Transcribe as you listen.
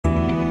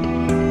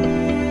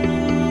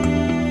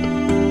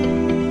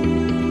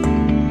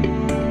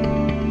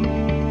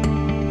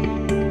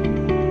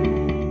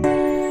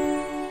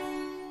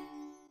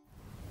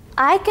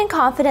I can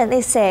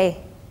confidently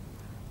say,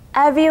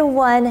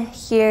 everyone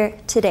here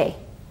today,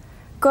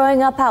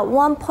 growing up at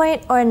one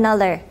point or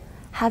another,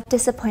 have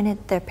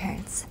disappointed their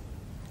parents.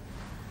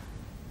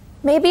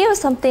 Maybe it was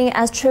something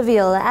as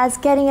trivial as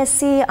getting a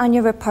C on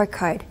your report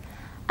card,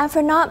 and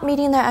for not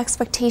meeting their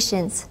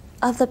expectations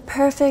of the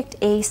perfect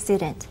A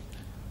student,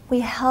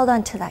 we held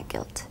on to that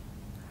guilt.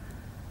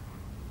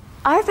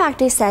 Our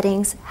factory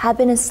settings have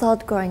been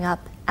installed growing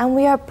up, and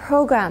we are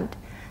programmed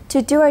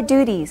to do our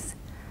duties,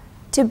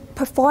 to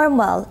perform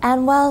well,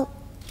 and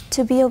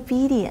to be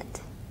obedient.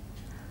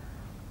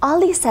 All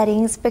these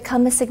settings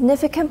become a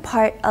significant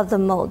part of the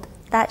mold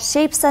that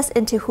shapes us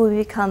into who we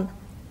become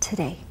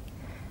today,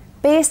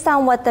 based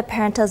on what the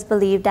parentals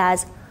believed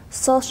as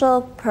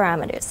social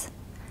parameters.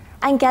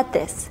 And get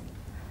this,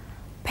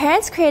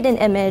 parents create an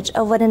image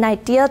of what an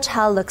ideal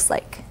child looks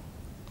like,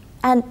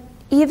 and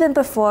even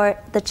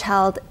before the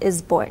child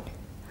is born.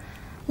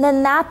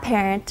 Then that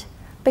parent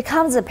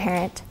becomes a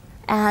parent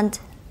and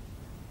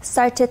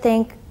start to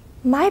think,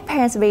 my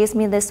parents raised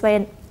me this way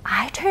and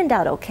I turned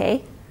out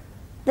okay.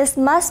 This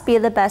must be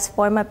the best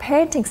form of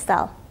parenting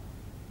style,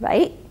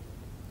 right?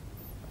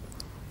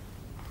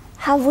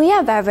 Have we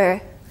ever,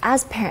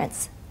 as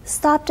parents,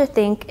 stopped to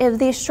think if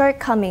these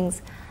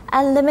shortcomings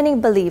and limiting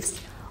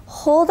beliefs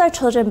hold our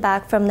children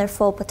back from their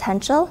full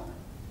potential?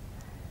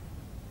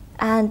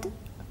 And,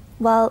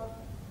 well,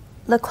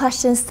 the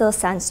question still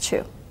stands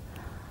true.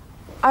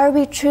 Are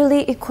we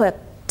truly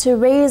equipped to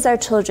raise our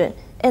children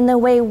in the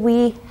way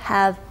we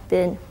have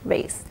been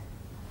raised?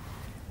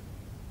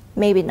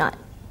 Maybe not.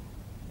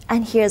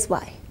 And here's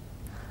why.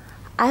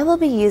 I will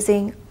be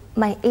using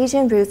my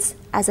Asian roots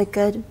as a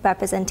good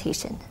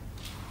representation.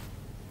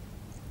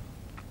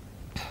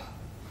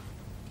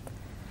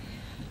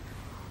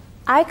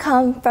 I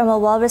come from a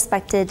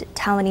well-respected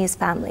Taiwanese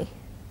family.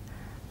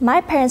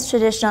 My parents'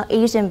 traditional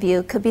Asian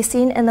view could be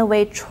seen in the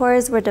way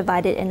chores were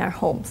divided in our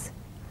homes.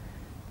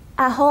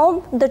 At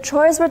home, the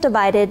chores were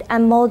divided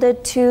and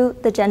molded to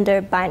the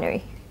gender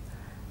binary.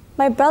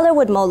 My brother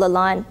would mow the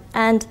lawn,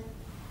 and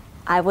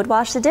I would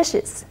wash the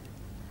dishes.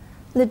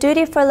 The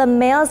duty for the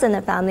males in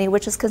the family,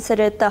 which was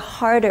considered the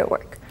harder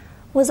work,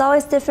 was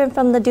always different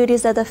from the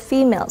duties of the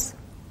females,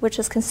 which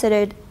was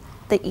considered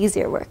the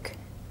easier work.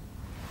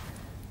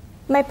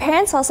 My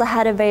parents also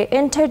had a very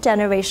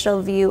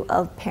intergenerational view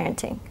of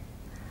parenting.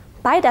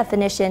 By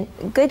definition,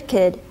 good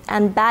kid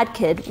and bad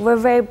kid were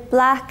very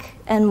black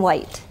and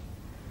white.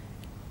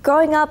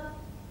 Growing up,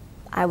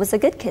 I was a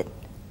good kid.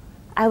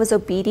 I was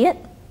obedient.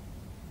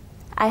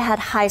 I had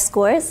high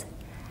scores,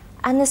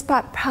 and this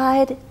brought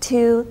pride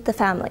to the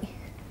family.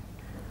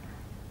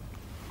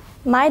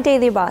 My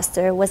daily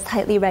roster was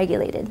tightly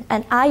regulated,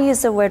 and I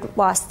use the word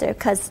roster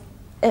because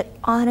it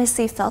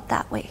honestly felt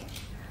that way.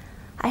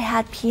 I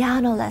had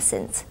piano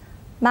lessons,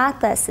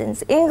 math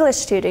lessons,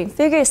 English tutoring,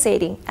 figure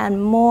skating,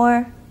 and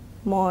more.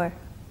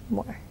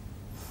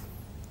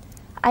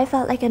 I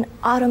felt like an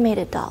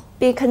automated doll,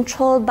 being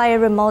controlled by a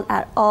remote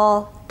at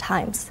all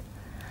times.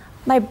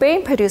 My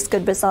brain produced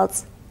good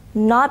results,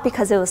 not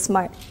because it was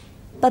smart,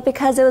 but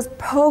because it was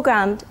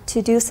programmed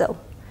to do so.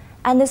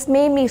 And this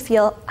made me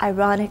feel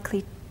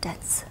ironically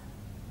dense.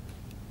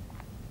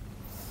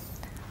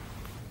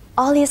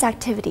 All these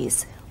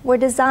activities were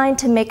designed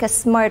to make us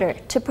smarter,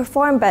 to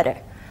perform better,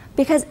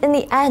 because in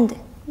the end,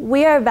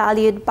 we are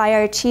valued by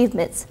our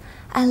achievements,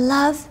 and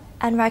love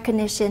and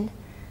recognition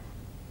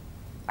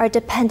are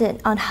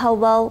dependent on how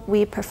well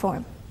we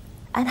perform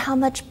and how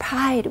much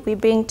pride we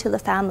bring to the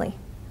family.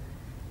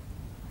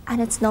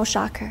 And it's no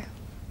shocker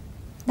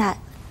that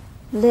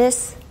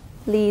this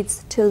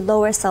leads to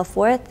lower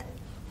self-worth,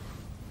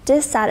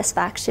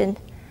 dissatisfaction,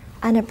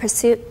 and a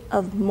pursuit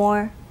of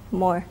more.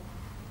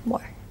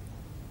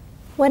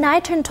 When I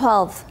turned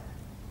 12,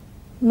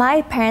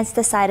 my parents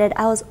decided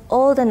I was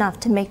old enough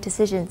to make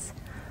decisions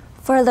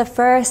for the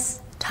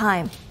first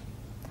time.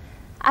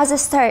 As a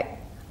start,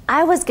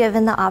 I was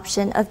given the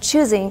option of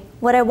choosing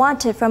what I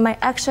wanted from my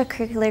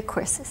extracurricular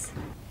courses.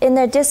 In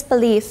their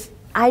disbelief,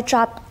 I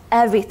dropped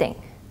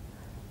everything.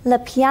 The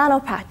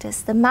piano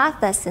practice, the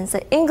math lessons,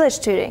 the English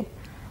tutoring,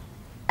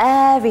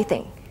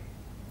 everything.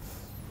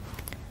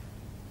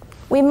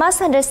 We must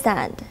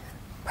understand,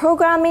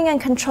 programming and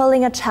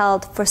controlling a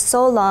child for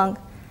so long,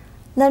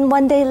 then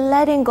one day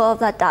letting go of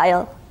that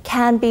dial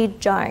can be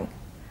jarring.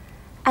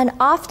 And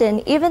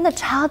often, even the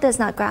child does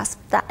not grasp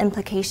that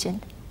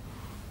implication.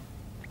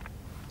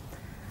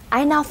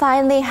 I now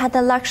finally had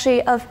the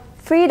luxury of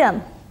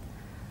freedom,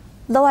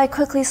 though I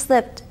quickly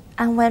slipped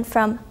and went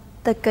from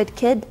the good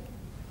kid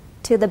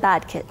to the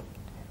bad kid.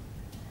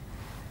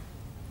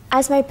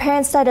 As my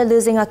parents started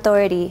losing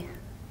authority,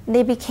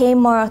 they became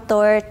more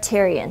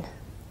authoritarian.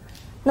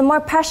 The more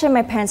pressure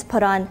my parents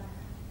put on,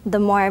 the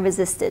more I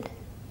resisted.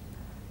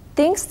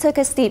 Things took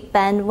a steep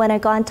bend when I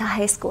got into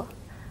high school.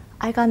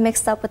 I got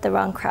mixed up with the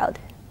wrong crowd.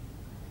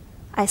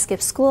 I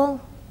skipped school,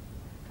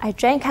 I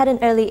drank at an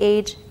early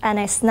age, and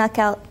I snuck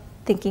out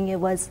thinking it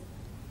was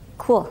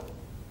cool.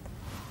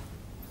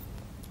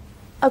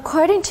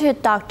 According to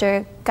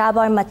Dr.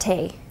 Gabor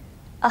Mate,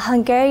 a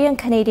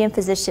Hungarian-Canadian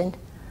physician,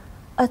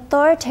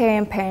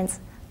 Authoritarian parents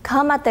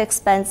come at the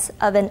expense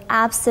of an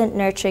absent,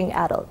 nurturing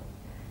adult.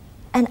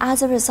 And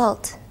as a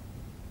result,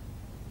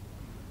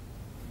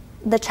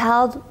 the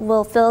child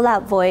will fill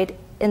that void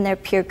in their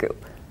peer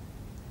group.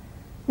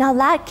 Now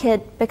that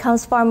kid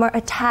becomes far more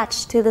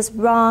attached to this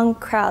wrong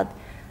crowd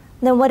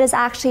than what is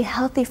actually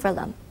healthy for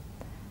them.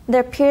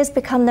 Their peers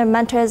become their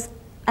mentors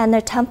and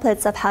their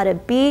templates of how to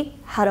be,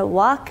 how to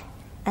walk,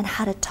 and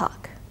how to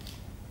talk.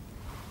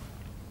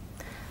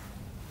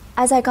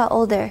 As I got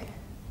older,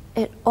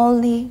 it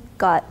only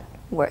got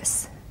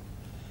worse.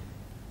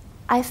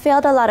 I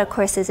failed a lot of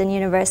courses in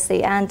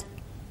university and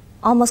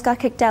almost got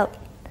kicked out.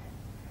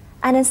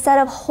 And instead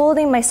of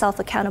holding myself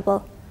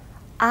accountable,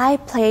 I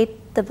played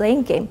the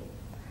blame game.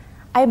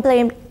 I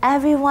blamed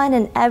everyone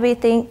and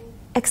everything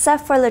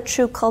except for the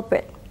true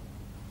culprit,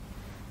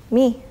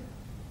 me.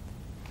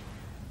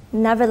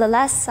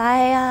 Nevertheless,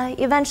 I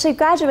eventually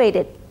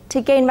graduated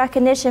to gain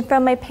recognition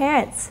from my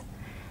parents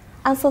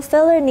and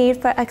fulfill their need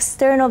for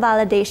external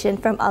validation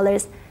from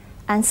others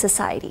and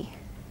society.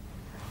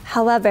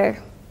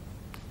 However,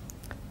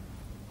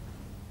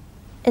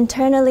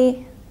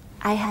 internally,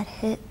 I had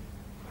hit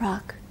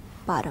rock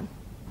bottom.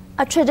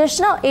 A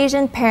traditional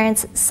Asian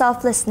parent's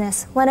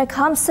selflessness when it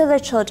comes to their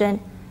children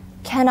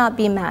cannot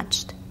be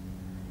matched.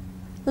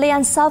 They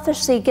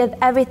unselfishly give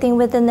everything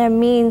within their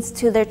means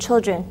to their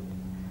children,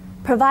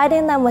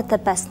 providing them with the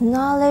best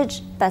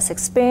knowledge, best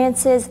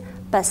experiences,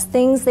 best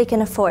things they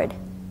can afford,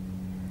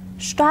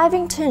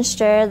 striving to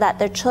ensure that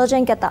their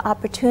children get the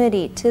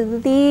opportunity to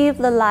live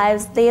the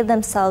lives they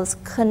themselves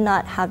could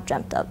not have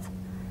dreamt of.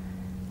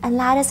 And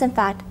that is, in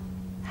fact,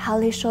 how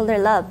they show their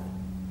love.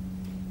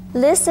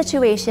 This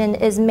situation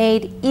is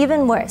made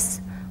even worse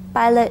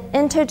by the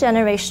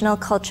intergenerational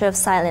culture of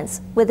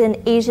silence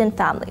within Asian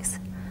families.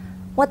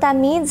 What that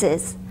means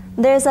is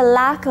there's a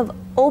lack of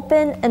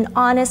open and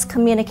honest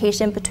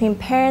communication between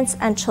parents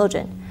and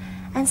children.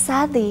 And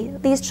sadly,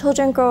 these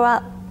children grow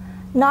up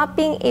not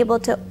being able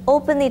to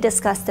openly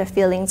discuss their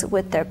feelings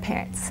with their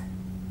parents.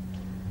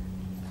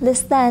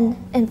 This then,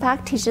 in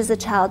fact, teaches the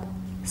child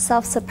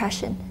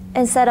self-suppression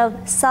instead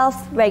of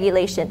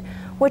self-regulation,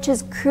 which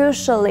is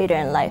crucial later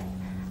in life,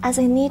 as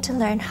they need to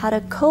learn how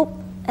to cope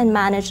and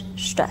manage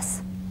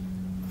stress.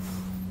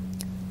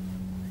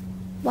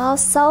 While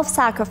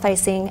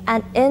self-sacrificing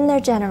and in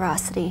their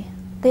generosity,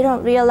 they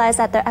don't realize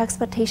that their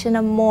expectation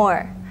of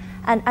more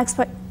and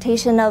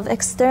expectation of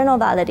external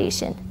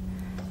validation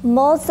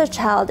molds the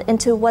child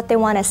into what they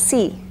want to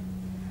see,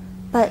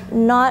 but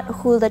not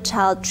who the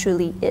child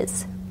truly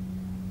is.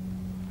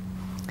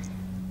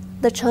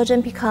 The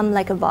children become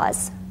like a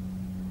vase.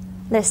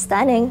 They're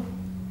stunning,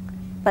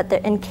 but they're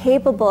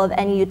incapable of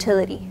any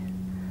utility.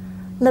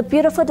 The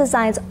beautiful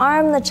designs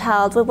arm the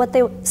child with what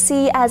they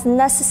see as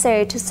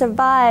necessary to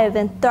survive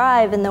and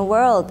thrive in the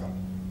world.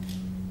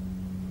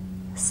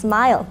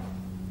 Smile,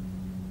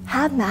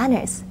 have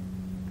manners,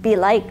 be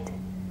liked,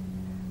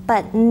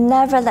 but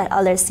never let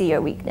others see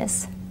your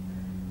weakness.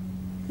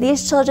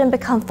 These children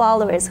become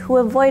followers who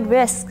avoid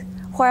risk,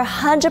 who are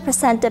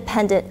 100%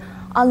 dependent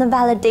on the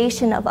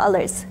validation of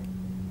others.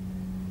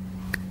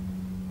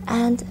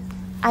 And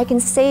I can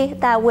say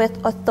that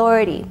with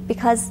authority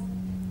because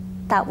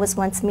that was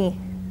once me.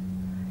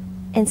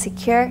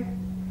 Insecure,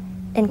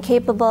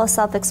 incapable of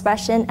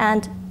self-expression,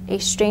 and a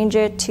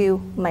stranger to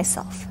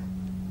myself.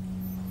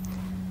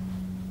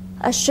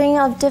 A string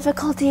of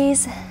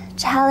difficulties,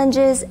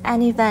 challenges,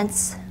 and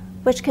events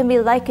which can be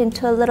likened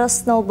to a little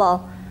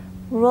snowball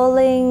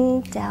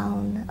rolling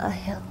down a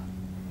hill,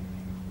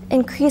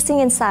 increasing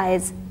in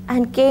size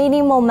and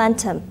gaining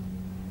momentum.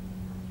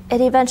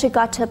 It eventually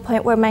got to a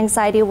point where my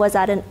anxiety was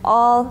at an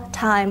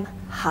all-time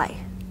high.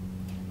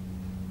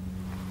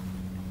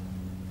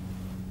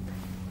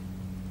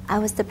 I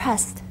was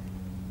depressed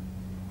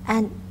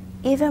and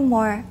even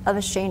more of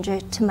a stranger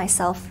to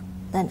myself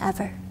than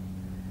ever.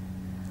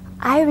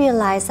 I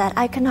realized that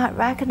I could not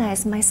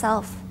recognize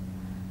myself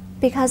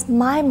because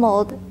my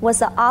mold was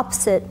the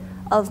opposite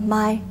of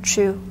my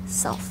true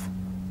self.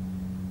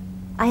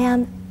 I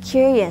am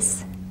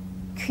curious,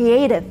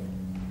 creative,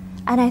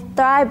 and I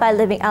thrive by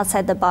living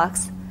outside the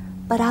box,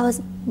 but I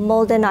was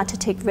molded not to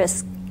take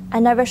risks. I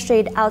never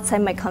strayed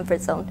outside my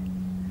comfort zone.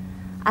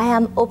 I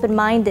am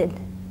open-minded,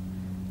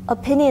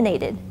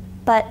 opinionated,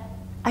 but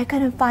I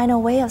couldn't find a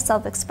way of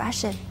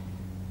self-expression.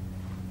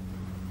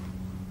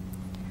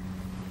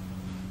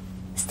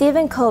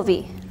 Stephen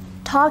Covey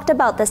talked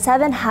about the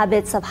 7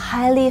 habits of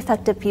highly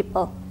effective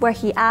people, where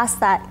he asked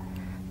that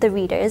the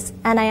readers,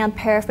 and I am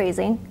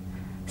paraphrasing,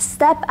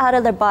 step out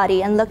of their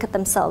body and look at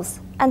themselves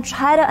and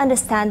try to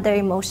understand their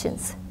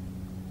emotions.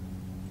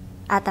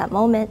 At that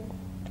moment,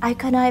 I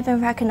could not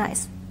even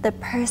recognize the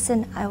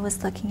person I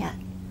was looking at,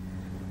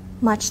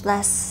 much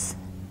less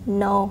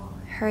know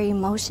her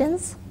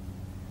emotions.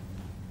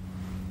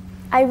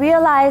 I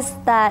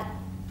realized that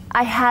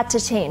I had to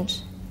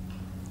change.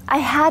 I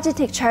had to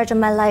take charge of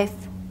my life,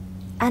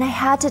 and I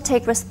had to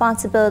take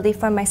responsibility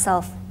for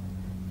myself,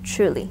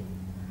 truly.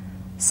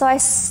 So I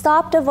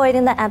stopped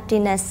avoiding the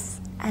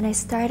emptiness, and I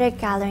started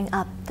gathering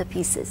up the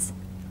pieces.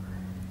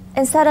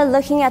 Instead of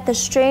looking at the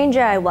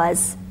stranger I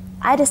was,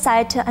 I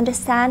decided to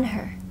understand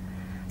her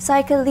so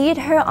I could lead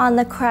her on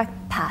the correct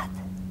path.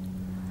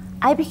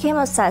 I became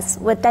obsessed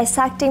with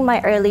dissecting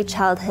my early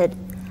childhood,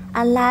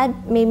 and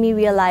that made me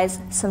realize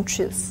some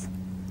truths.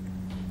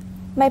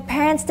 My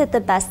parents did the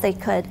best they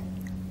could,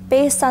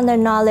 based on their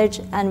knowledge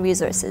and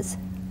resources.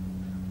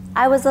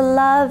 I was a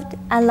loved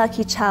and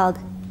lucky child,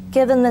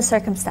 given the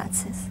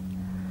circumstances.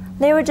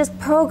 They were just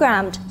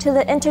programmed to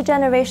the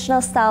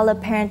intergenerational style of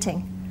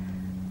parenting,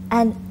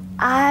 and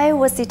I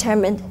was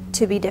determined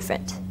to be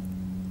different.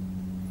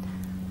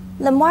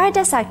 The more I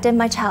dissected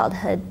my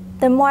childhood,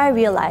 the more I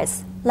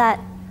realized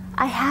that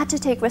I had to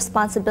take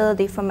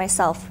responsibility for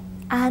myself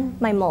and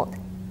my mold,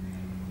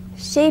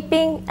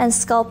 shaping and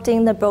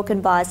sculpting the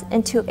broken vase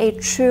into a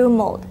true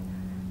mold,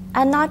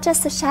 and not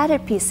just the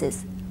shattered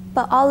pieces,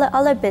 but all the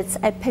other bits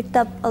I picked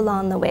up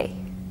along the way.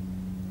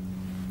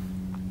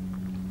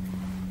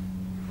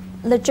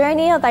 The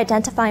journey of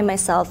identifying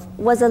myself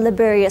was a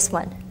laborious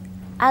one,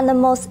 and the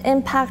most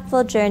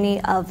impactful journey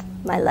of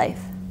my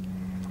life.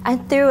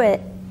 And through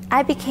it,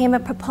 I became a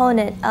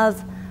proponent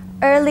of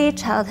early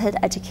childhood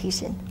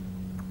education.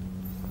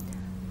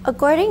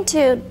 According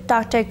to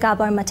Dr.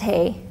 Gabor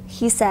Mate,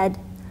 he said,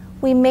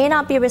 "We may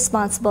not be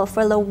responsible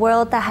for the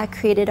world that had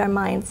created our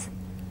minds,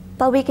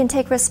 but we can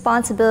take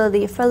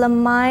responsibility for the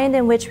mind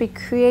in which we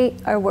create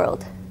our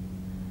world."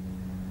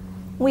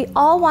 We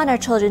all want our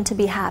children to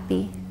be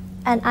happy,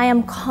 and I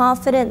am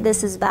confident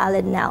this is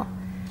valid now,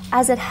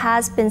 as it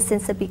has been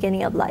since the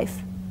beginning of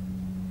life.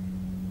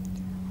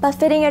 But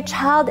fitting your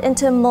child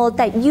into a mold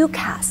that you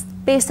cast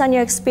based on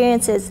your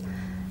experiences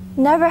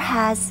never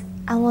has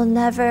and will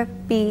never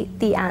be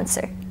the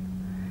answer.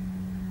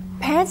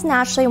 Parents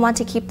naturally want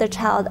to keep their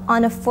child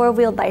on a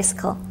four-wheel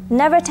bicycle,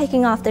 never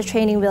taking off the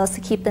training wheels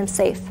to keep them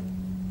safe.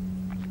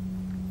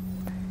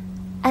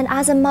 And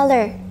as a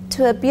mother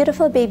to a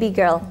beautiful baby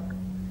girl,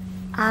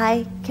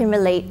 I can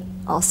relate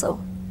also.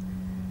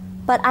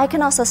 But I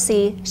can also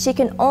see she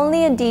can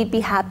only indeed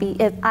be happy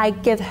if I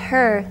give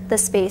her the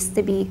space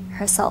to be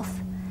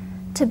herself,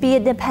 to be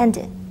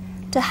independent,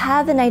 to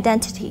have an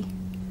identity,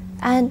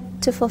 and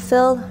to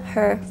fulfill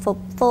her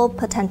full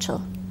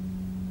potential.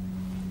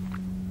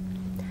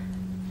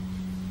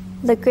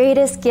 The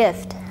greatest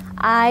gift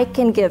I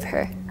can give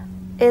her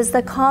is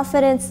the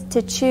confidence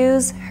to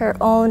choose her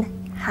own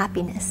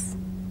happiness.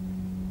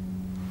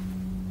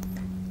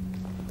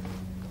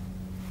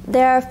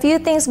 There are a few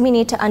things we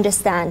need to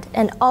understand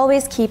and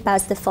always keep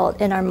as default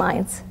in our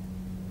minds.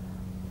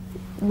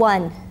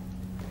 1.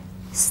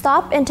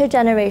 Stop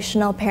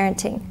intergenerational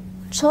parenting.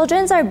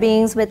 Children are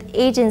beings with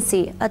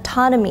agency,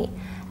 autonomy,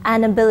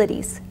 and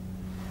abilities.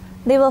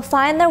 They will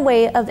find their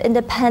way of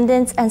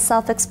independence and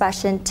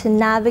self-expression to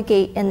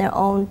navigate in their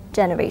own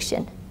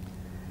generation.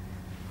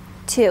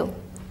 2.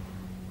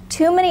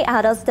 Too many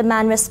adults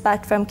demand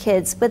respect from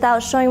kids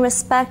without showing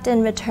respect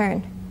in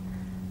return.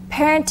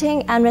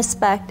 Parenting and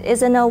respect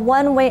isn't a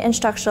one-way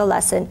instructional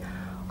lesson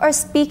or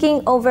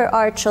speaking over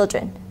our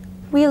children.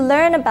 We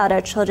learn about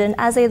our children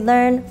as they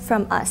learn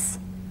from us.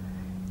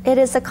 It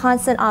is a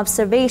constant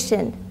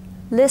observation,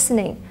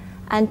 listening,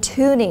 and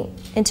tuning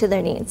into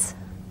their needs.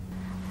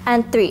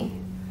 And 3,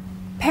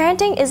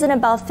 parenting isn't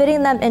about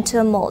fitting them into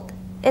a mold.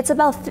 It's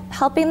about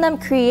helping them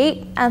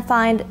create and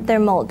find their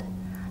mold,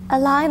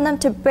 allowing them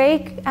to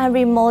break and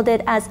remold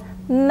it as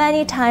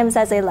many times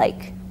as they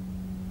like.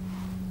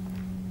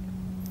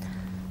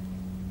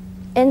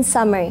 In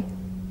summary,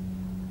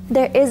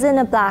 there isn't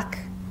a black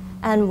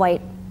and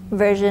white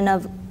version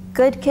of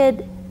good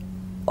kid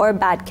or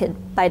bad kid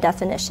by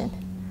definition.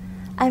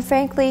 And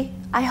frankly,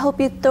 I hope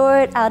you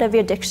throw it out of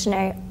your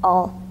dictionary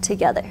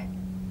altogether.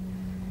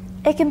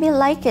 It can be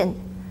likened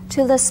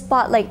to the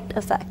spotlight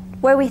effect,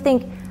 where we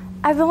think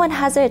everyone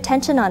has their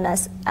attention on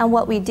us and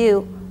what we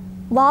do,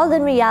 while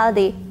in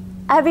reality,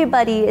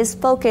 everybody is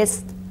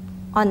focused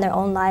on their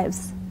own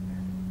lives.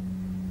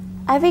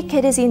 Every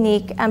kid is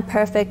unique and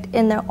perfect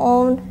in their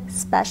own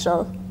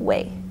special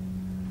way.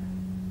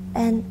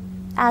 And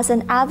as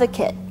an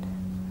advocate,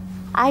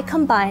 I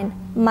combine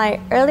my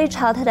early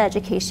childhood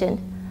education,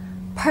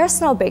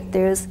 personal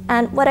breakthroughs,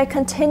 and what I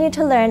continue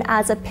to learn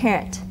as a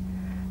parent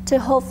to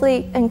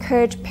hopefully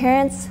encourage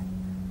parents,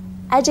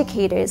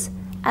 educators,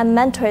 and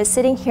mentors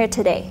sitting here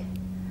today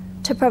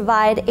to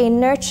provide a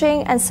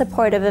nurturing and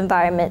supportive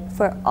environment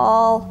for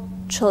all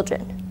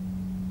children.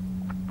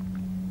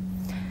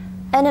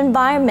 An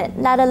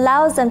environment that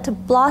allows them to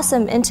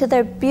blossom into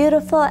their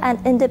beautiful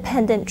and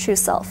independent true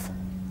self.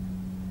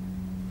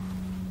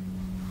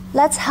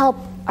 Let's help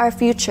our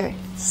future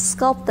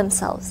sculpt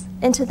themselves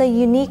into the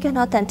unique and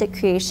authentic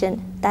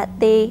creation that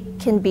they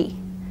can be,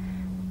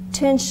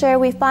 to ensure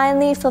we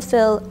finally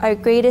fulfill our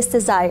greatest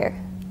desire,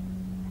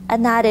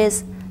 and that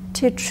is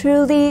to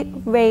truly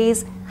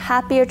raise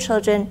happier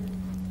children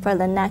for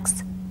the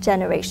next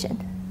generation.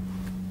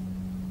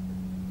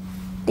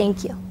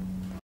 Thank you.